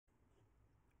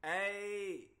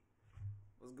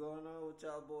with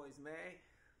y'all boys, man?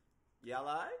 Y'all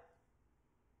alright?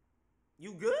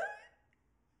 You good?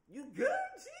 You good,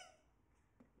 G?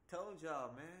 Told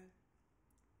y'all, man.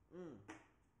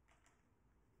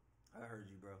 I heard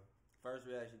you, bro. First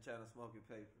reaction channel, Smoking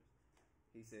Papers.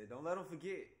 He said, don't let them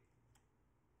forget.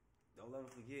 Don't let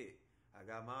them forget. I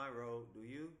got mine rolled. Do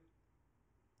you?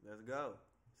 Let's go.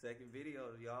 Second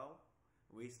video, y'all.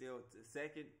 We still,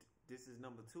 second, this is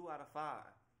number 2 out of 5.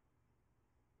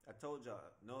 I told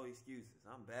y'all, no excuses.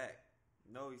 I'm back.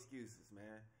 No excuses,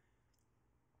 man.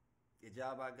 The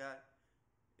job I got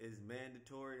is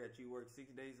mandatory that you work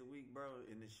 6 days a week, bro.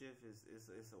 And the shift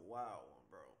it's a wild one,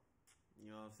 bro.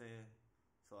 You know what I'm saying?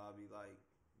 So I'll be like,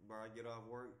 bro, I get off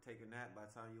work, take a nap. By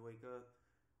the time you wake up,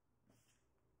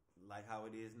 like how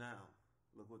it is now.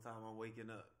 Look what time I'm waking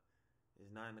up.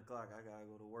 It's 9 o'clock. I gotta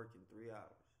go to work in 3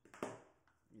 hours.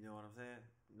 You know what I'm saying?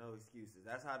 No excuses.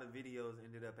 That's how the videos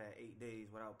ended up at 8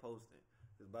 days without posting.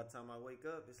 Because by the time I wake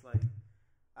up, it's like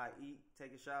I eat,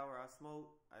 take a shower, I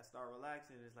smoke, I start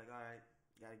relaxing. And it's like, all right,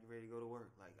 gotta get ready to go to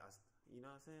work. Like, you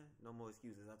know what I'm saying? No more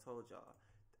excuses. I told y'all.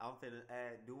 I'm finna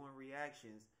add doing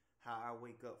reactions how I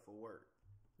wake up for work.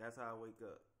 That's how I wake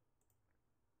up.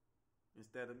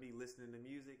 Instead of me listening to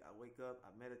music, I wake up,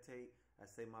 I meditate, I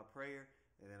say my prayer,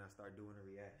 and then I start doing the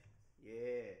reactions.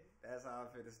 Yeah, that's how I'm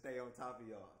finna stay on top of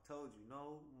y'all. I told you,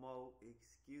 no more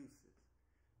excuses.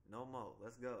 No more.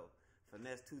 Let's go.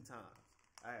 FINESSE2TYMES.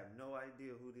 I have no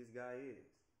idea who this guy is.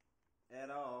 At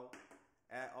all.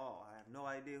 At all. I have no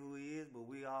idea who he is, but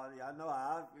y'all know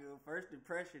how I feel. First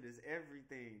impression is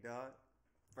everything, dog.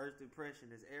 First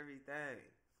impression is everything.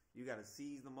 You gotta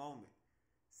seize the moment.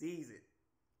 Seize it.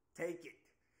 Take it.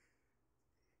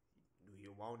 Do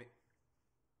you want it?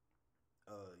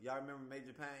 Y'all remember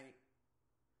Major Pain?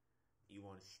 You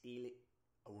want to steal it?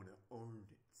 I want to earn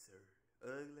it, sir.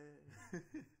 Ugly.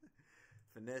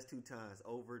 FINESSE2TYMES.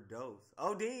 Overdose.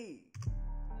 OD.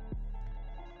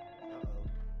 Uh-oh.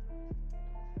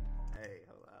 Hey,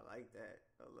 hold on. I like that.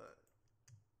 Hold up.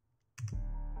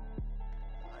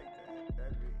 I like that.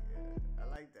 That'd be, yeah. I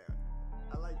like that.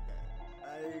 I like that. I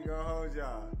ain't gonna hold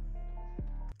y'all.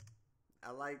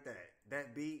 I like that.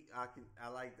 That beat, I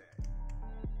like that.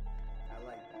 I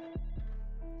like that.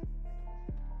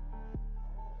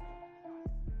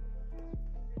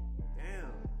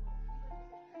 Damn.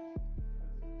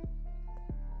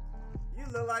 You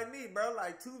look like me, bro.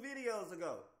 Like 2 videos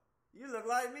ago. You look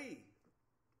like me.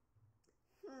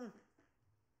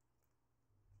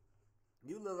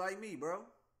 You look like me, bro.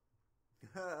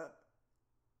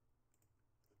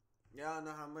 Y'all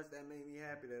know how much that made me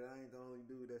happy that I ain't the only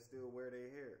dude that still wear their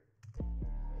hair.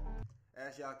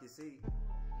 As y'all can see,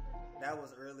 that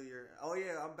was earlier. Oh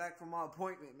yeah, I'm back from my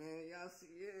appointment, man. Y'all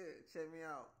see, yeah, check me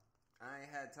out. I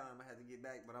ain't had time. I had to get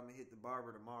back, but I'm gonna hit the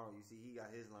barber tomorrow. You see, he got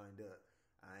his lined up.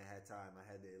 I ain't had time. I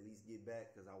had to at least get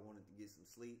back because I wanted to get some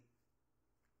sleep.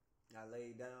 I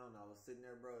laid down. I was sitting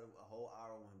there, bro. A whole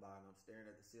hour went by, and I'm staring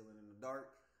at the ceiling in the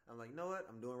dark. I'm like, you know what?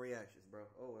 I'm doing reactions, bro.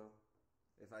 Oh well.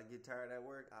 If I get tired at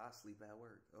work, I'll sleep at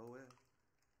work. Oh well.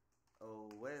 Oh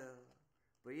well.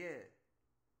 But yeah,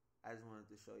 I just wanted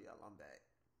to show y'all I'm back.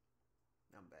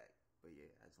 I'm back. But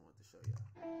yeah, I just wanted to show y'all.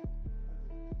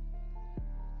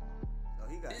 Oh,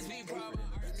 he got his paper in the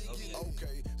back.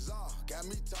 Okay, Zah got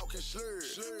me talking slurred.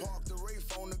 Park the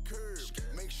Wraith on the curb.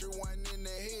 Make sure one in the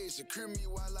head. Secure me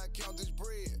while I count this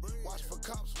bread. Watch for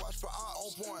cops, watch for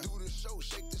ops. On point. Do the show,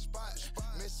 shake the spot.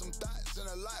 Miss some thoughts and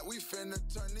a lot. We finna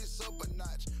turn this up a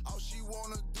notch. All she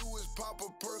wanna do is pop a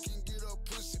perk and get her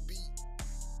pussy beat.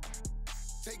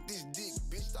 Take this dick,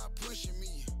 bitch, stop pushing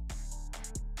me.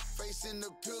 Face in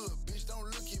the pillar, bitch, don't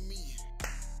look at me.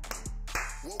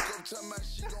 Woke up telling my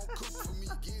she gon' cook for me.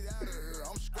 Get out of here.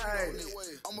 I'm straight on this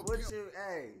way. I'm a pimp.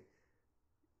 Hey,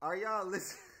 are y'all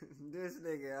listening? This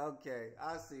nigga, okay.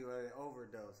 I see what an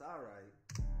overdose. All right.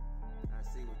 I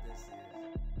see what this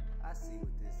is. I see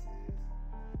what this is.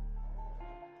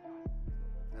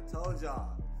 I told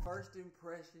y'all, first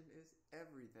impression is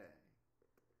everything.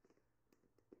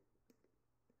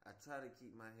 I try to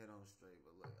keep my head on straight,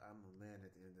 but look, I'm a man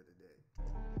at the end of the day.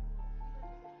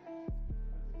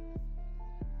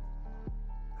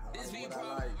 What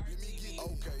I like.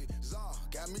 Okay, Zah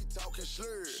got me talking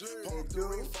slurred. Park the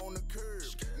Wraith on the curb.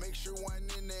 Make sure one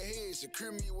in the head.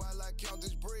 Secure me while I count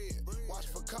this bread. Watch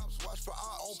for cops, watch for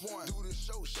ops. On point. Do the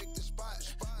show, shake the spot.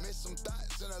 Miss some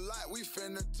thoughts and a lot. We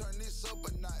finna turn this up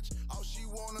a notch. All she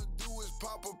wanna do is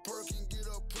pop a perk and get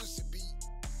her pussy beat.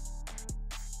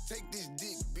 Take this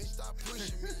dick, bitch, stop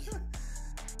pushing me.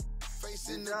 Face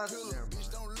in the pillar,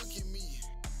 bitch, don't look at me.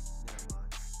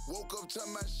 Woke up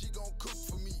telling my she gon' cook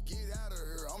for me. Get out of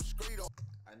here, I'm straight on.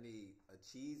 I need a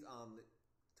cheese omelet,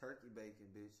 turkey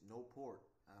bacon, bitch. No pork.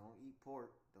 I don't eat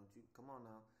pork. Don't you? Come on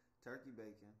now. Turkey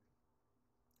bacon.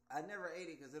 I never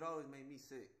ate it because it always made me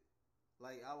sick.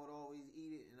 Like, I would always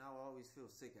eat it, and I would always feel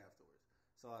sick afterwards.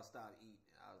 So I stopped eating.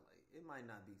 I was like, it might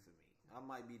not be for me. I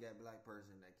might be that black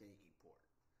person that can't eat pork.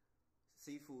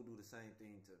 Seafood do the same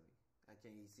thing to me. I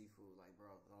can't eat seafood. Like,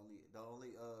 bro, the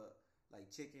only like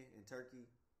chicken and turkey,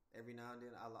 every now and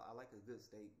then, I like a good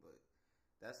steak, but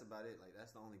that's about it. Like,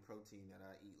 that's the only protein that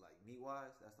I eat. Like,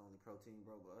 meat-wise, that's the only protein,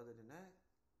 bro. But other than that,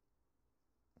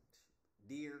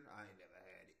 deer, I ain't never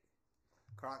had it.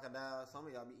 Crocodile, some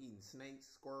of y'all be eating snakes,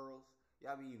 squirrels.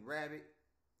 Y'all be eating rabbit.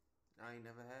 I ain't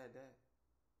never had that.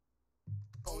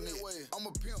 On that way, I'm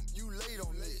a pimp, you late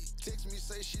on that. Text me,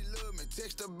 say she love me.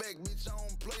 Text her back, bitch, I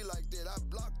don't play like that. I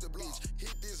blocked the bitch.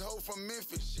 Hit this hoe from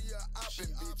Memphis, she a oppin'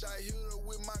 bitch. I hit her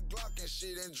with my Glock and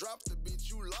shit and drop the bitch.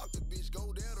 You lock the bitch, go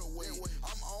that away.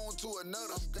 I'm on to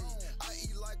another state. I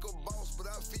eat like a boss, but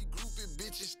I feed groupie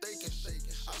bitches steak and shake.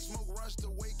 I smoke runs to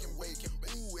wake and bake.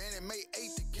 Ooh, and it may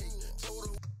ate the cake. Told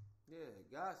her. Yeah,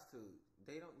 guys too.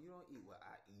 You don't eat what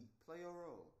I eat. Play your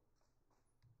role.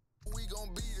 We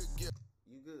gon' be together.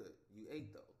 You good. You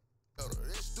ate though.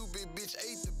 That stupid bitch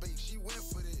ate the bake. She went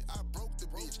for it. I broke the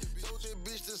bitch. Told that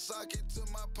bitch to sock it to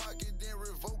my pocket, then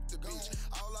revoke the bitch.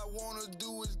 All I wanna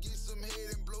do is get some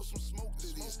head and blow some smoke to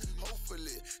this.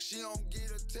 Hopefully, she don't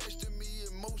get attached to me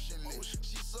emotionally.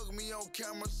 She sucked me on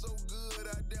camera so good,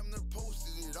 I damn near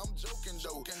posted it. I'm joking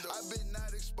though. I been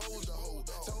not exposed to hoe.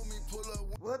 Told me pull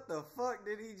up. What the fuck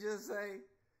did he just say?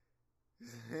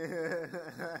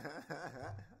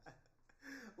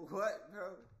 What,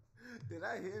 bro? Did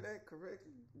I hear that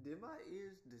correctly? Did my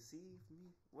ears deceive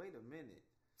me? Wait a minute.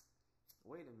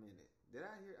 Did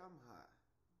I hear I'm high?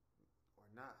 Or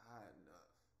not high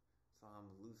enough? So I'm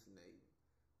hallucinating.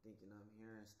 Thinking I'm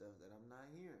hearing stuff that I'm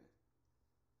not hearing.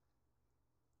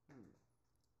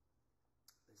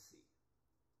 Let's see.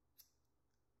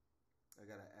 I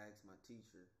gotta ask my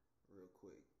teacher real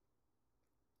quick.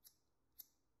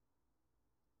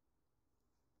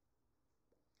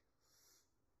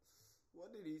 What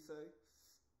did he say?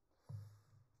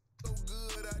 So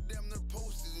good, I damn near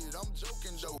posted it. I'm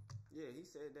joking though. Yeah, he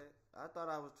said that. I thought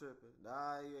I was tripping.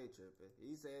 Nah, you ain't tripping.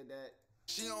 He said that.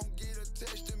 She don't get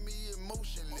attached to me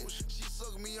emotionally. She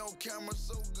sucked me on camera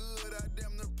so good, I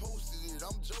damn near posted it.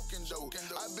 I'm joking though.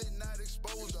 I been not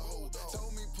exposed to hoe.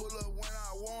 Told me pull up when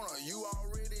I want her. You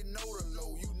already know the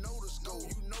low. You know the scope.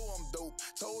 You know I'm dope.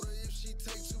 Told her if she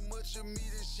take too much of me,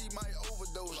 then she might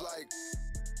overdose. Like,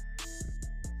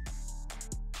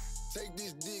 take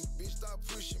this dick, bitch, stop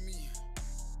pushing me.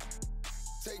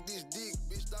 Take this dick,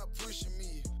 bitch, stop pushing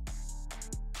me.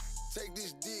 Take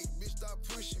this dick, bitch, stop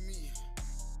pushing me.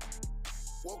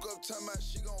 Woke up talking about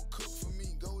she gon' cook for me.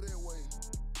 Go that way.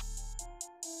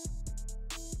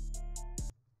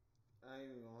 I ain't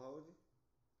even gonna hold you.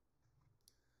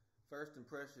 First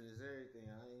impression is everything.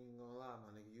 I ain't even gonna lie,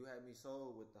 my nigga. You had me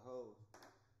sold with the hoe.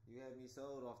 You had me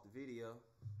sold off the video.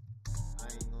 I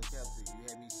ain't gonna capture you. You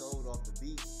had me sold off the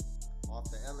beat, off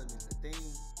the elements, the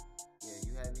theme. Yeah,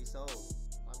 you had me sold.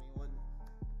 I mean, what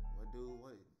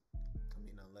I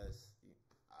mean, unless,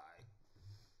 alright.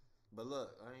 But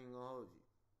look, I ain't gonna hold you.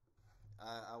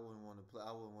 I wouldn't want to play.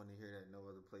 I wouldn't want to hear that no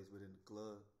other place within the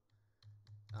club.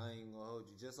 I ain't gonna hold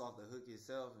you. Just off the hook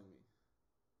itself, and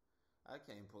I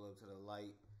can't pull up to the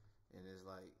light, and it's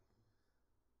like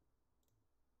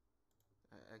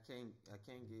I can't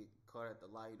get caught at the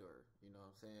light, or you know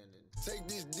what I'm saying. And take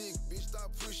this dick, bitch, stop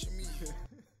pushing me.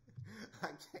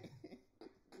 I can't.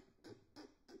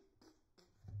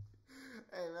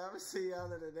 Hey man, I'm gonna see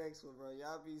y'all in the next one, bro.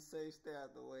 Y'all be safe, stay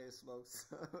out the way, and smoke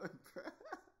some, bro.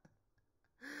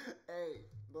 Hey,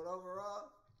 but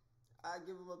overall, I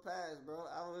give him a pass, bro.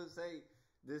 I would say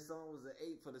this song was an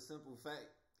 8 for the simple fact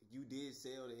you did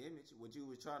sell the image. What you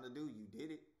was trying to do, you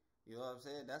did it. You know what I'm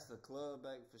saying? That's the club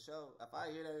back for sure. If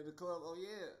I hear that in the club, oh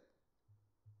yeah,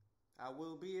 I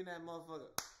will be in that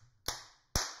motherfucker.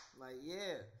 Like,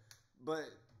 yeah. But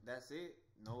that's it.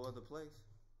 No other place.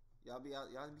 Y'all be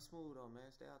out. Y'all be smooth on,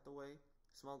 man. Stay out the way.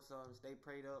 Smoke some. Stay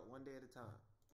prayed up one day at a time.